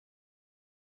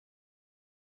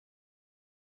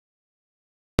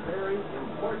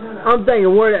I'm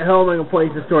thinking, where the hell am I going to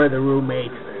place the story of the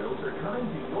roommates?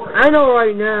 I know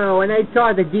right now, and I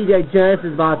talked to DJ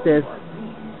Genesis about this,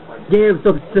 gave him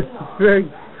some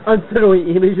very unsettling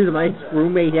images of my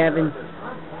roommate having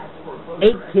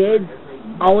 8 kids,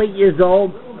 all 8 years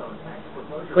old,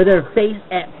 with their face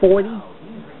at 40.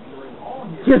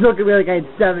 Just looking at me like I had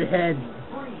 7 heads.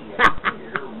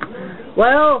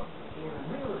 Well,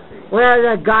 when I was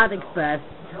at Gothic Fest,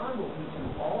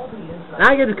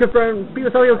 I get to confirm, some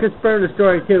people confirm the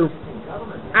story too.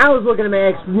 I was looking at my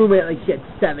ex-roommate like she had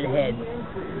 7 heads.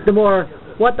 The more,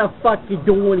 what the fuck you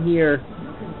doing here?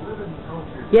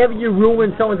 Haven't you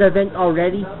ruined someone's event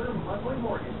already?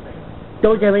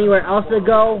 Don't you have anywhere else to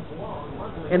go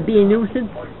and be a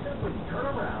nuisance?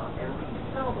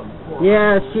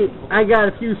 Yeah, I got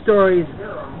a few stories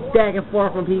back and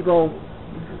forth from people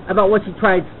about what she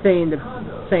tried saying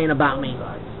about me.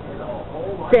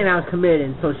 Saying I was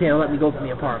committed, so she had to let me go from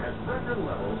the apartment.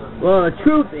 Well, the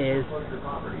truth is,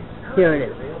 here it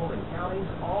is.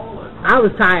 I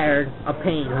was tired of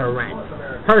paying her rent,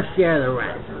 her share of the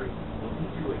rent.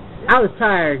 I was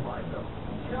tired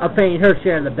of paying her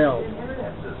share of the bills.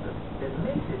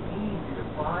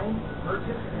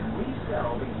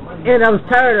 And I was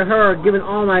tired of her giving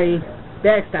all my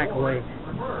backstack away.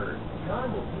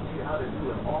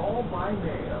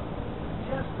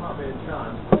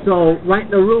 So,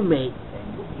 writing a roommate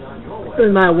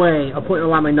is my way of putting a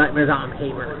lot of my nightmares out on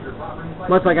paper.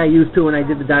 Much like I used to when I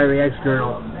did the Diary X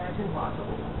journal.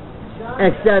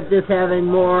 Except this having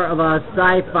more of a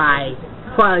sci-fi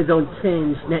Twilight Zone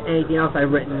tinge than anything else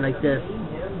I've written like this.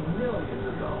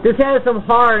 This has some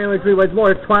horror imagery, but it's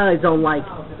more Twilight Zone-like.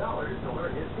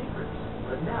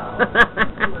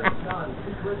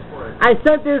 I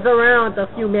sent this around to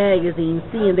a few magazines,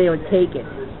 seeing they would take it.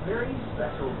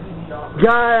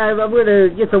 God, I'm going to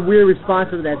get some weird response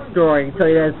to that story. I can tell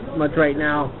you that much right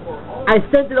now. I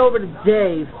sent it over to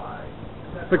Dave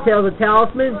for Tales of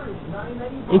Talisman.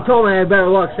 He told me I had better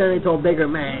luck sending it to a bigger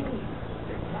mag.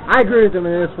 I agree with him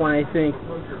in this one, I think.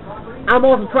 I'm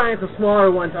also trying some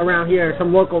smaller ones around here,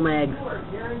 some local mags.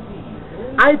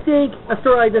 I think a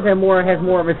story like this has more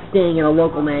of a sting in a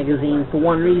local magazine for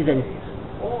one reason.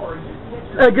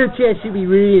 A good chance you'd be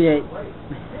reading it.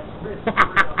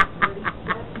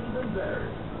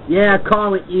 Yeah,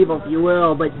 call me evil if you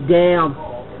will, but damn.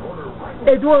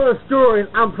 It's one of those stories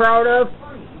I'm proud of.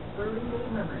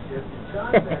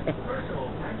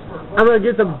 I'm going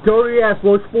to get some dirty ass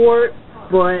looks for it,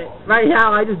 but right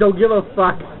now I just don't give a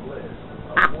fuck.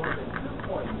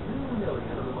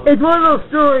 It's one of those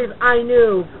stories I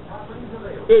knew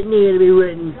it needed to be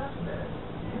written.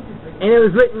 And it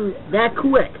was written that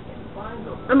quick.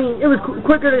 I mean, it was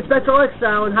quicker than Special X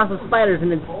style in House of Spiders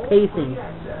in its pacing.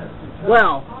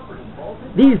 Well,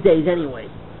 these days anyway.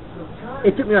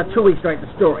 It took me about 2 weeks to write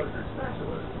the story.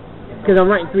 Because I'm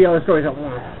writing 3 other stories at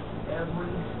once.